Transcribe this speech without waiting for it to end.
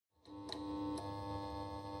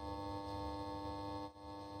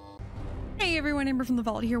everyone, Amber from the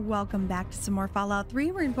Vault here. Welcome back to some more Fallout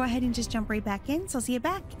 3. We're gonna go ahead and just jump right back in, so I'll see you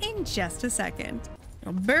back in just a second.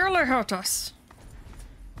 You'll barely hurt us.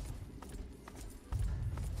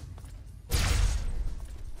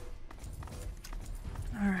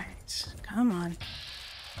 Alright, come on.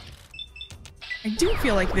 I do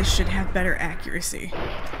feel like this should have better accuracy.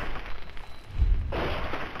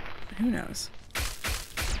 But who knows?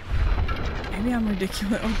 Maybe I'm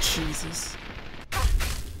ridiculous. Oh, Jesus.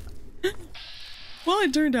 Well,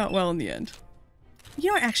 it turned out well in the end. You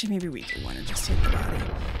know what? Actually, maybe we do want to just hit the body.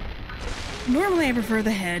 Normally, I prefer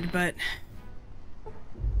the head, but...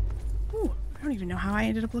 Ooh, I don't even know how I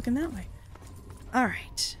ended up looking that way.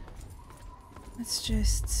 Alright. Let's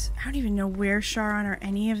just... I don't even know where Sharon or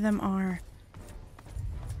any of them are.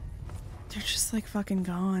 They're just, like, fucking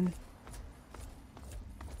gone.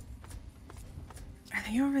 Are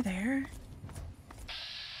they over there?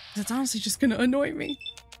 That's honestly just gonna annoy me.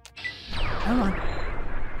 Come on.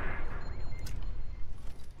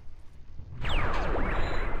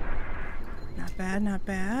 Not bad, not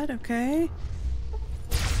bad. Okay.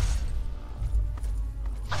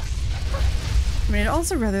 I mean, I'd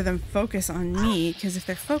also rather them focus on me, because if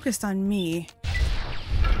they're focused on me,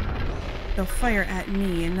 they'll fire at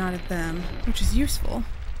me and not at them, which is useful.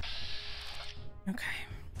 Okay.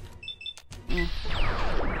 I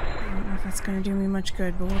don't know if that's gonna do me much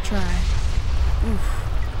good, but we'll try. Oof.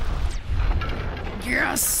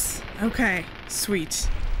 Yes! Okay, sweet.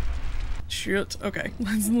 Shit. Okay,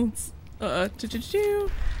 let's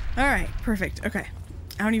Alright, perfect. Okay.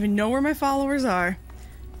 I don't even know where my followers are.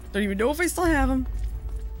 Don't even know if I still have them.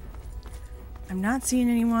 I'm not seeing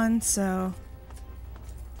anyone, so...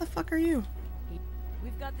 What the fuck are you?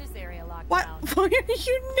 We've got this area locked down. Why are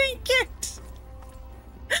you naked?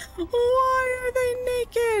 Why are they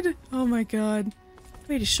naked? Oh my god.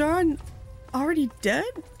 Wait, is Sean already dead?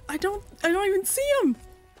 I don't even see him.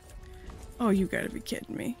 Oh, you gotta be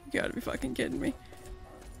kidding me. You gotta be fucking kidding me.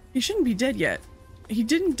 He shouldn't be dead yet. He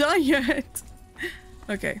didn't die yet.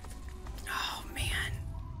 Okay. Oh man.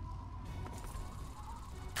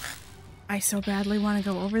 I so badly want to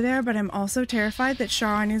go over there, but I'm also terrified that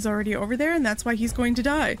Sharon is already over there and that's why he's going to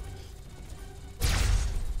die.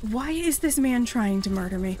 Why is this man trying to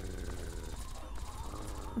murder me?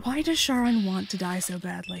 Why does Sharon want to die so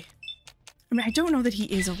badly? I mean, I don't know that he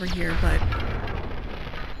is over here, but...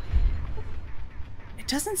 It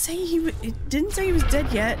doesn't say it didn't say he was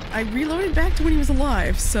dead yet. I reloaded back to when he was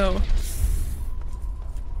alive, so...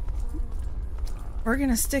 We're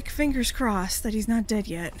gonna stick fingers crossed that he's not dead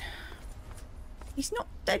yet. He's not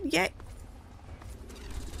dead yet.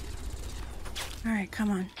 Alright,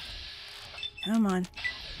 come on. Come on.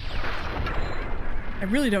 I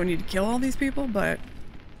really don't need to kill all these people, but...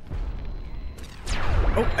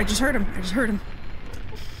 Oh, I just heard him. I just heard him.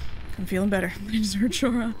 I'm feeling better. I just heard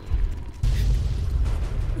Shora.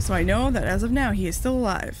 So I know that as of now, he is still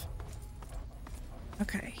alive.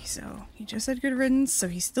 Okay, so he just said good riddance, so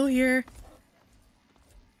he's still here.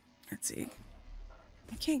 Let's see.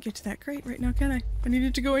 I can't get to that crate right now, can I? I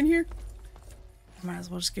needed to go in here. I might as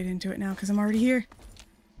well just get into it now, because I'm already here.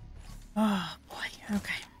 Oh, boy.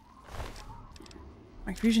 Okay.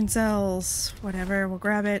 Microfusion cells, whatever, we'll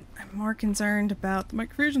grab it. I'm more concerned about the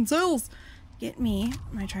microfusion cells. Get me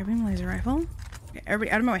my tri-beam laser rifle. Okay,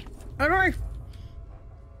 everybody out of my way. Out of my way!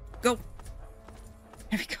 Go!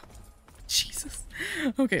 There we go. Jesus.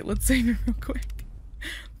 Okay, let's save it real quick.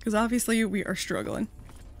 Because obviously we are struggling.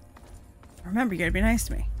 Remember, you gotta be nice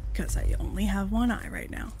to me. Because I only have one eye right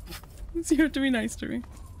now. So you have to be nice to me.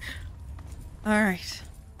 Alright.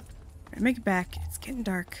 Make it back. It's getting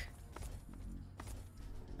dark.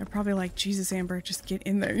 They're probably like, Jesus, Amber, just get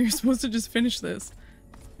in there. You're supposed to just finish this.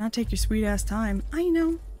 Not take your sweet ass time. I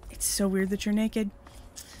know. It's so weird that you're naked.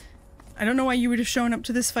 I don't know why you would have shown up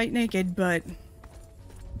to this fight naked, but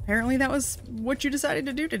apparently that was what you decided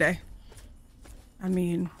to do today. I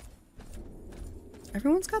mean,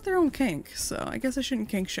 everyone's got their own kink, so I guess I shouldn't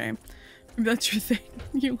kink shame. If that's your thing.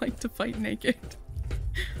 You like to fight naked.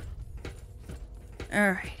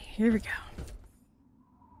 Alright, here we go.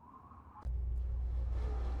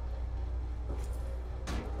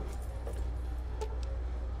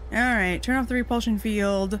 Alright, turn off the repulsion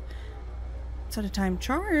field. Set a time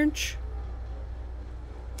charge.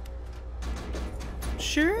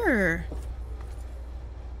 Sure.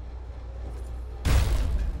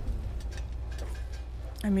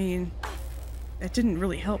 I mean, it didn't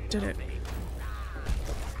really help, did it?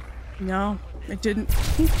 No, it didn't.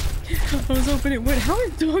 I was hoping it would. How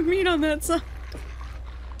is dog meat on that side?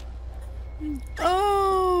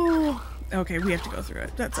 Oh! Okay, we have to go through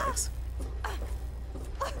it. That sucks.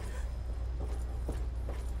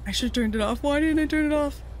 I should have turned it off. Why didn't I turn it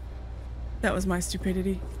off? That was my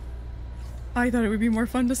stupidity. I thought it would be more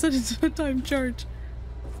fun to set it to a time charge.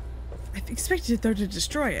 I expected it though to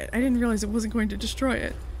destroy it. I didn't realize it wasn't going to destroy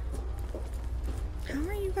it. How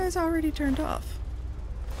are you guys already turned off?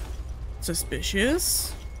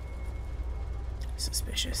 Suspicious.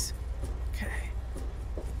 Suspicious. Okay.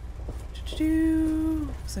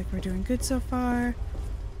 Looks like we're doing good so far.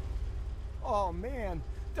 Oh man,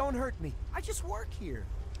 don't hurt me. I just work here.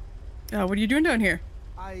 Oh, what are you doing down here?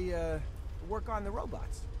 I work on the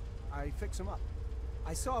robots. I fix them up.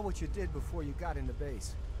 I saw what you did before you got into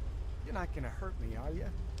base. You're not gonna hurt me, are you?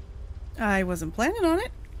 I wasn't planning on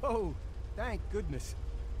it. Oh, thank goodness.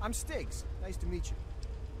 I'm Stiggs. Nice to meet you.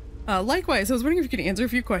 Likewise, I was wondering if you could answer a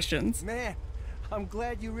few questions. Man, I'm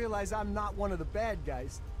glad you realize I'm not one of the bad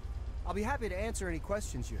guys. I'll be happy to answer any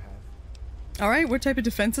questions you have. Alright, what type of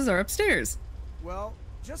defenses are upstairs? Well,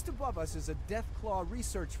 just above us is a Deathclaw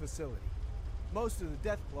research facility. Most of the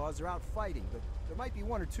Deathclaws are out fighting, but there might be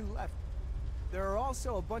one or two left. There are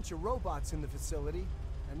also a bunch of robots in the facility,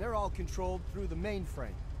 and they're all controlled through the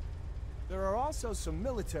mainframe. There are also some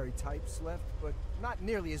military types left, but not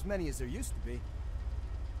nearly as many as there used to be.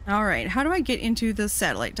 Alright, how do I get into the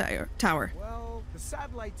satellite tower? Well, the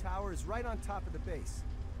satellite tower is right on top of the base.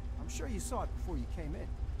 I'm sure you saw it before you came in.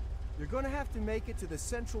 You're going to have to make it to the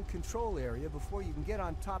central control area before you can get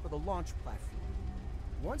on top of the launch platform.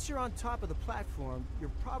 Once you're on top of the platform, you're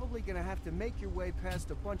probably going to have to make your way past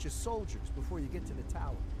a bunch of soldiers before you get to the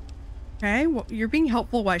tower. Okay, well, you're being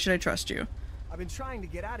helpful. Why should I trust you? I've been trying to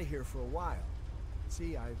get out of here for a while.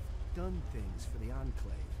 See, I've done things for the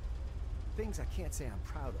Enclave. Things I can't say I'm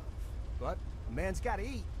proud of. But a man's got to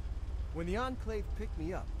eat. When the Enclave picked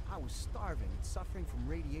me up, I was starving and suffering from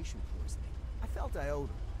radiation poisoning. I felt I owed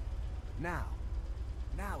them. Now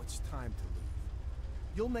it's time to leave.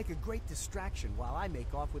 You'll make a great distraction while I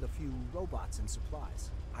make off with a few robots and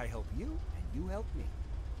supplies. I help you, and you help me.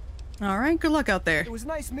 Alright, good luck out there. It was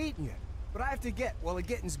nice meeting you, but I have to get while the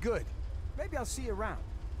getting's good. Maybe I'll see you around.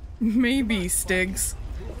 Maybe, Stiggs.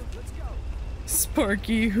 Let's go.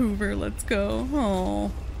 Sparky Hoover, let's go.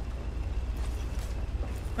 Oh.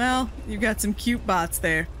 Well, you got some cute bots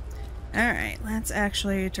there. Alright, let's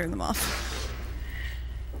actually turn them off.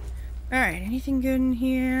 Alright, anything good in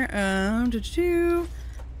here?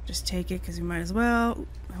 Just take it because we might as well. Ooh,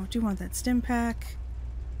 I do want that stim pack.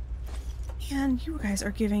 And you guys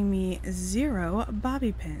are giving me 0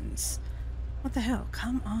 bobby pins. What the hell?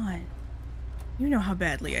 Come on. You know how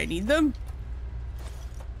badly I need them.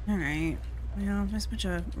 Alright. Well, there's a bunch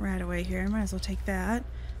of rat away here. Might as well take that.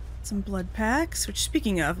 Some blood packs, which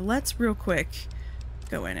speaking of, let's real quick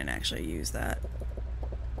go in and actually use that.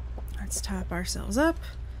 Let's top ourselves up.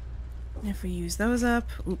 And if we use those up,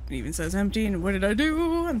 oop, it even says empty, and what did I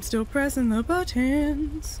do? I'm still pressing the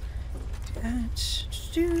buttons.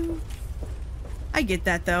 I get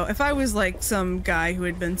that though. If I was like some guy who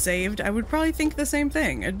had been saved, I would probably think the same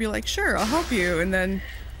thing. I'd be like, sure, I'll help you, and then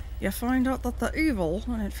you find out that they're evil,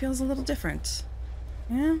 and it feels a little different.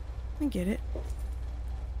 Yeah, I get it.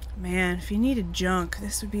 Man, if you needed junk,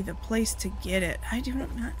 this would be the place to get it. I do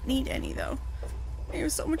not need any though. I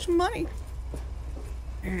have so much money.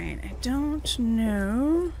 Alright, I don't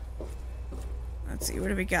know. Let's see, what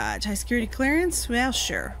do we got? High security clearance? Well,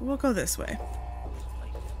 sure. We'll go this way.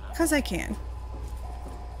 Because I can.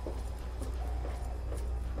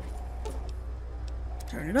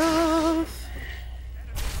 Turn it off.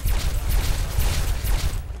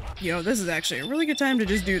 Yo, this is actually a really good time to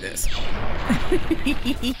just do this.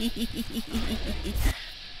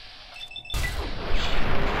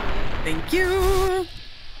 Thank you.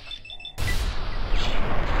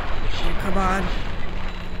 Oh, come on.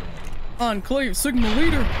 Enclave signal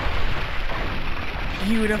leader.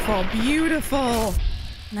 Beautiful, beautiful.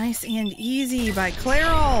 Nice and easy by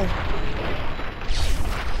Clairol.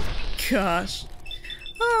 Gosh.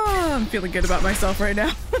 Oh, I'm feeling good about myself right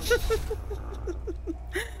now.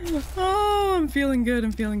 Oh, I'm feeling good,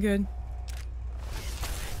 I'm feeling good.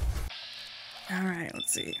 Alright,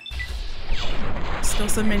 let's see. Still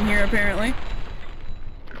some in here, apparently.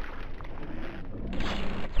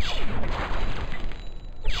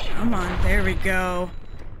 Come on, there we go.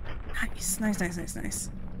 Nice, nice, nice, nice, nice.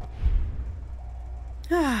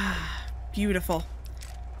 Ah, beautiful.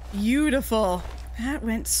 Beautiful. That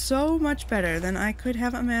went so much better than I could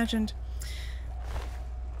have imagined.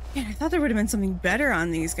 Man, I thought there would have been something better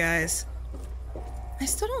on these guys. I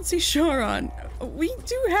still don't see Sharon. We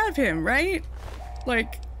do have him, right?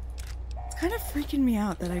 Like, it's kind of freaking me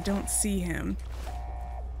out that I don't see him.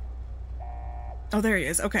 Oh, there he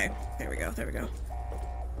is. Okay, there we go, there we go.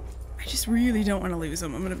 I just really don't want to lose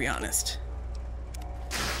him, I'm gonna be honest.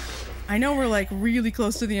 I know we're like really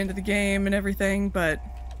close to the end of the game and everything, but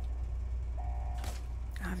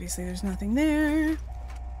obviously there's nothing there.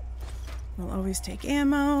 We'll always take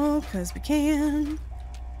ammo, because we can.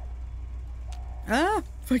 Ah!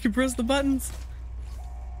 If I can press the buttons.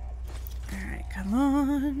 Alright, come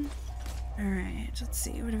on. Alright, let's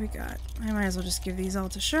see, what do we got? I might as well just give these all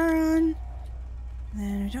to Sharon.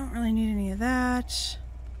 Then we don't really need any of that.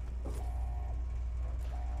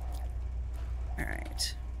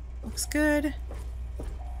 Alright. Looks good.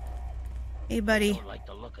 Hey, buddy. I don't like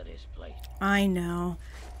the look of this place. I know.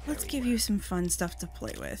 Let's give you some fun stuff to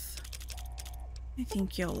play with. I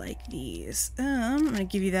think you'll like these. I'm gonna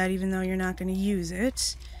give you that even though you're not gonna use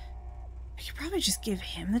it. I could probably just give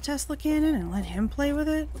him the Tesla cannon and let him play with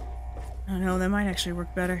it. I don't know, that might actually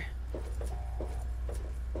work better.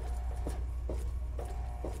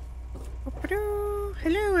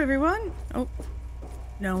 Hello, everyone. Oh,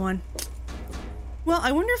 no one. Well,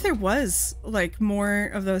 I wonder if there was, like,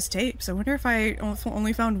 more of those tapes. I wonder if I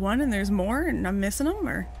only found one and there's more and I'm missing them,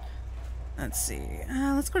 or... Let's see.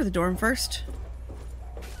 Let's go to the dorm first.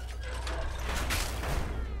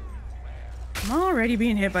 I'm already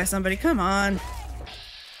being hit by somebody. Come on. Here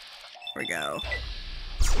we go.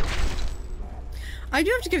 I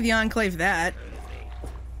do have to give the Enclave that.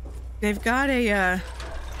 They've got a,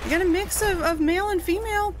 they got a mix of male and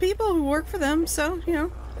female people who work for them, so, you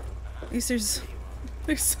know, at least there's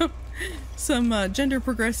some gender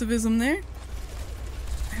progressivism there.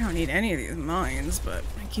 I don't need any of these mines, but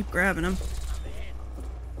I keep grabbing them.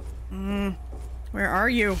 Where are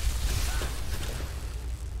you?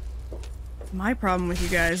 My problem with you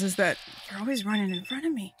guys is that you're always running in front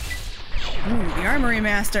of me. Ooh, the Armory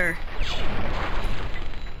Master.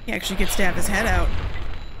 He actually gets to have his head out.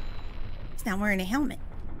 He's not wearing a helmet.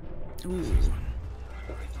 Ooh.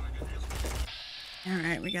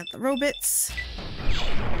 Alright, we got the robots.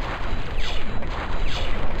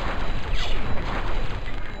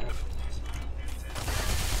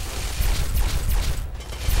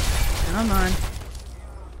 Come on.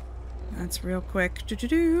 That's real quick.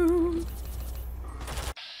 Do-do-do.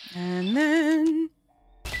 And then...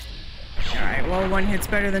 Alright, well, one hit's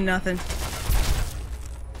better than nothing.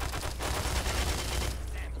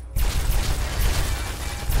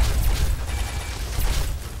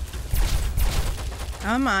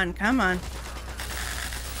 Come on, come on.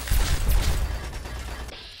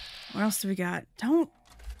 What else do we got? Don't.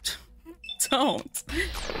 Don't.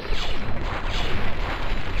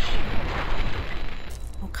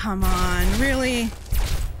 Oh, come on. Really?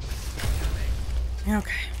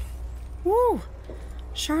 Okay. Woo!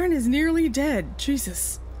 Sharon is nearly dead.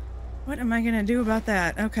 Jesus. What am I gonna do about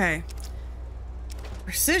that? Okay.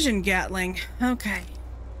 Precision Gatling. Okay.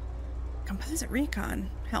 Composite Recon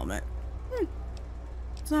helmet.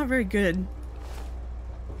 It's not very good.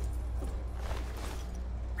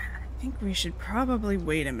 I think we should probably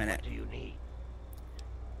wait a minute. What do you need?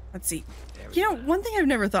 Let's see. You know, one thing I've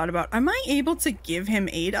never thought about. Am I able to give him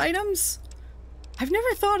aid items? I've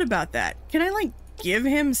never thought about that. Can I, like, give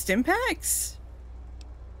him stim packs?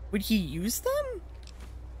 Would he use them?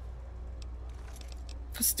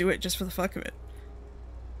 Let's do it just for the fuck of it.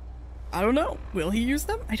 I don't know. Will he use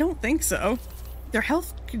them? I don't think so. Their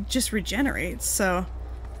health could just regenerate, so...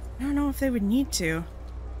 I don't know if they would need to.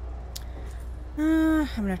 I'm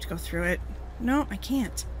gonna have to go through it. No, I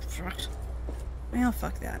can't. Well,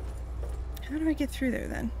 fuck that. How do I get through there,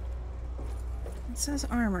 then? It says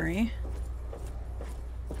armory.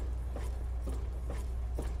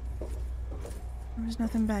 There's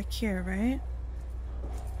nothing back here, right?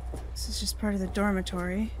 This is just part of the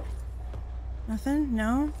dormitory. Nothing?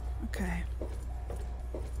 No? Okay.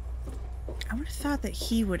 I would have thought that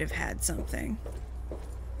he would have had something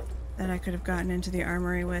that I could have gotten into the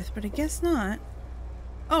armory with, but I guess not.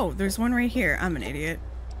 Oh, there's one right here. I'm an idiot.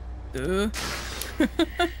 Duh.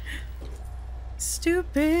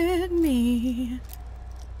 Stupid me.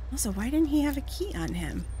 Also, why didn't he have a key on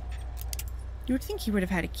him? You would think he would have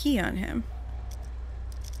had a key on him.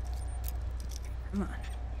 Come on.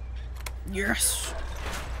 Yes!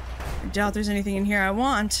 I doubt there's anything in here I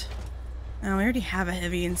want. Oh, we already have a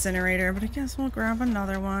heavy incinerator, but I guess we'll grab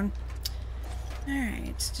another one.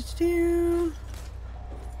 Alright.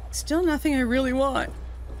 Still nothing I really want.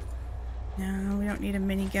 No, we don't need a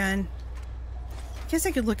minigun. I guess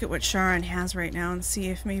I could look at what Sharon has right now and see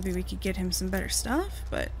if maybe we could get him some better stuff,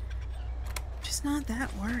 but I'm just not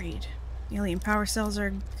that worried. The alien power cells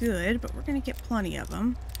are good, but we're gonna get plenty of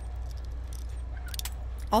them.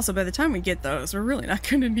 Also, by the time we get those, we're really not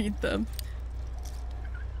gonna need them.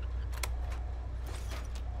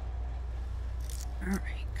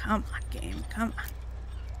 Alright, come on, game, come on.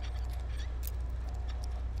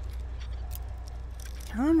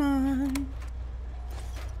 Come on.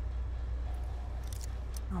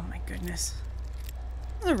 Oh my goodness.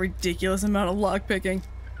 That's a ridiculous amount of lockpicking.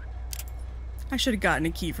 I should have gotten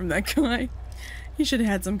a key from that guy. He should have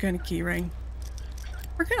had some kind of key ring.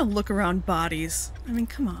 We're gonna look around bodies. I mean,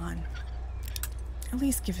 come on. At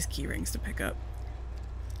least give us key rings to pick up.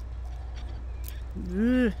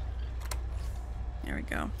 Ugh. There we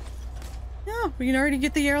go. Oh, we can already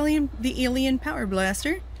get the alien power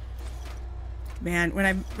blaster. Man, when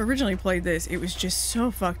I originally played this, it was just so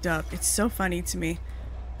fucked up. It's so funny to me.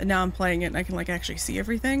 And now I'm playing it and I can like actually see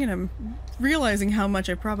everything, and I'm realizing how much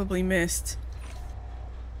I probably missed.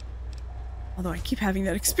 Although I keep having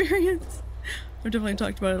that experience. I've definitely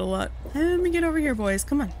talked about it a lot. Let me get over here, boys.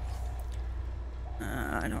 Come on.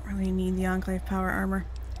 I don't really need the Enclave power armor.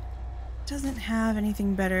 Doesn't have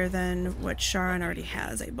anything better than what Charon already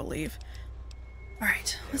has, I believe.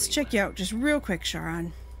 Alright, let's check you out just real quick,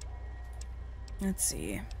 Charon. Let's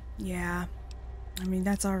see. Yeah. I mean,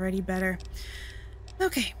 that's already better.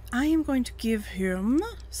 Okay, I am going to give him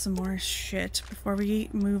some more shit before we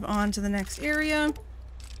move on to the next area.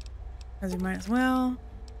 Because we might as well.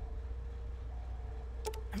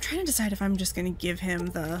 I'm trying to decide if I'm just going to give him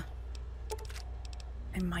the...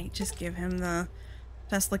 I might just give him the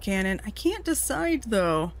Tesla cannon. I can't decide,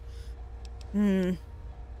 though. I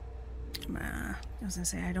was going to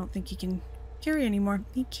say, I don't think he can carry anymore.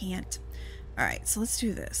 He can't. Alright, so let's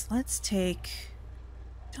do this. Let's take...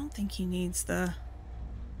 I don't think he needs the...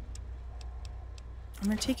 I'm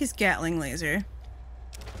going to take his Gatling laser.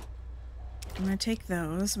 I'm going to take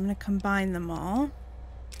those. I'm going to combine them all.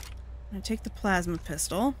 I'm going to take the plasma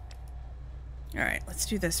pistol. Alright, let's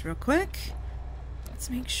do this real quick. Let's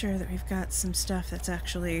make sure that we've got some stuff that's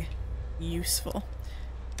actually useful.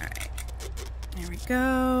 Alright. There we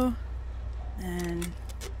go. And...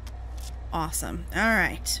 awesome.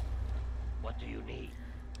 Alright. What do you need?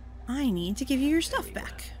 I need to give you your stuff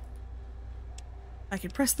back. I can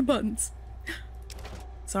press the buttons.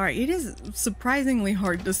 Sorry, it is surprisingly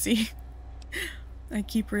hard to see. I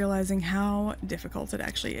keep realizing how difficult it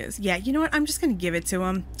actually is. Yeah, you know what? I'm just going to give it to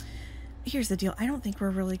him. Here's the deal. I don't think we're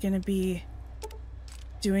really going to be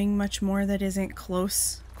doing much more that isn't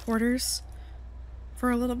close quarters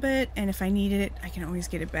for a little bit. And if I need it, I can always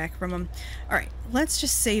get it back from him. Alright, let's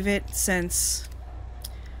just save it since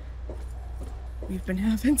we've been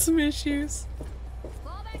having some issues.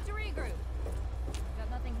 Fall back to regroup. Got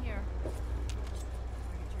nothing here.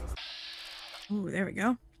 Ooh, there we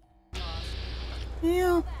go.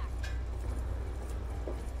 Yeah.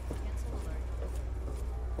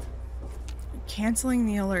 Canceling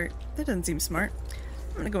the alert. That doesn't seem smart.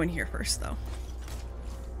 I'm gonna go in here first, though.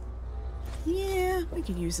 Yeah, we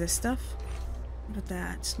could use this stuff. What about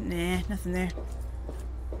that? Nah, nothing there.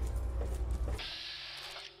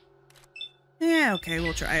 Yeah, okay,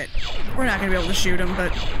 we'll try it. We're not gonna be able to shoot him,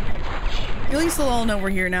 but at least they'll all know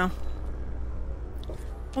we're here now.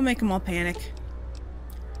 We'll make them all panic.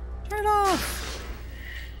 Turn it off!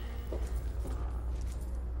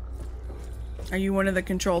 Are you one of the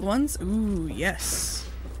controlled ones? Ooh, yes.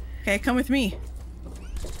 Okay, come with me.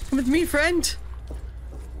 Come with me, friend!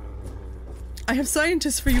 I have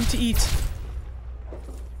scientists for you to eat.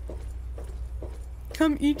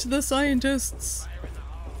 Come eat the scientists.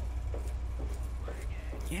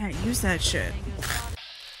 Yeah, use that shit.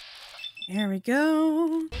 There we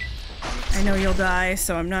go. I know you'll die,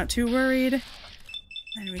 so I'm not too worried.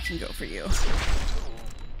 Then we can go for you.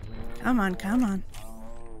 Come on, come on.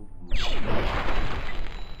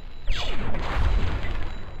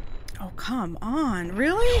 Oh, come on.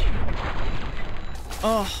 Really?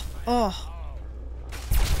 Oh, oh.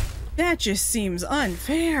 That just seems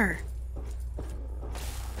unfair.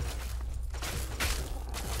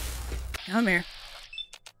 Come here.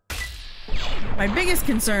 My biggest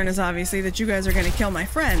concern is obviously that you guys are gonna kill my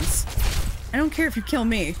friends. I don't care if you kill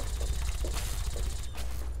me.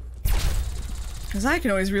 Because I can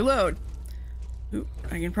always reload. Ooh,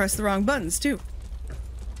 I can press the wrong buttons too.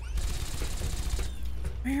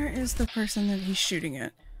 Where is the person that he's shooting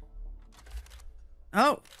at?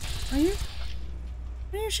 Oh, are you?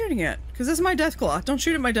 What are you shooting at? Because that's my Deathclaw. Don't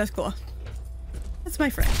shoot at my Deathclaw. That's my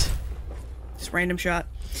friend. Just random shot.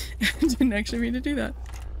 I didn't actually mean to do that.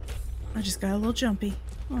 I just got a little jumpy.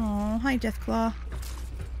 Oh, hi Deathclaw.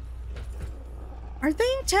 Are they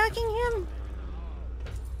attacking him?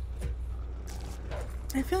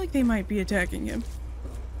 I feel like they might be attacking him.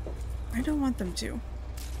 I don't want them to.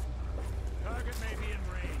 Target may be in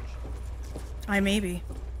range. I may be.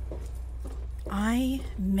 I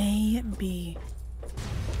may be.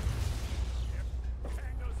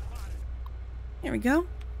 There we go.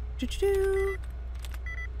 Choo-choo-choo.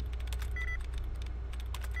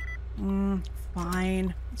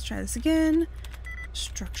 Fine. Let's try this again.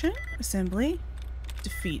 Destruction. Assembly.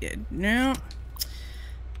 Defeated. No.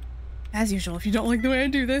 As usual, if you don't like the way I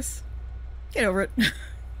do this, get over it.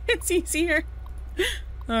 It's easier.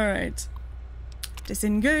 Alright.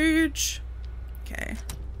 Disengage. Okay.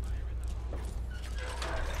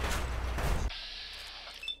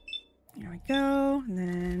 There we go. And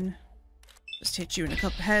then just hit you in the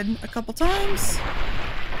head a couple times.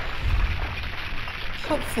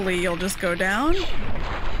 Hopefully you'll just go down.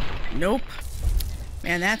 Nope.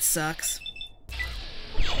 Man, that sucks.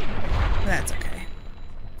 That's okay.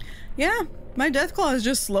 Yeah, my Deathclaw is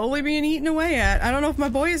just slowly being eaten away at. I don't know if my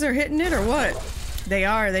boys are hitting it or what. They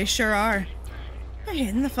are, they sure are. They're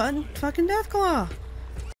hitting the fucking Deathclaw.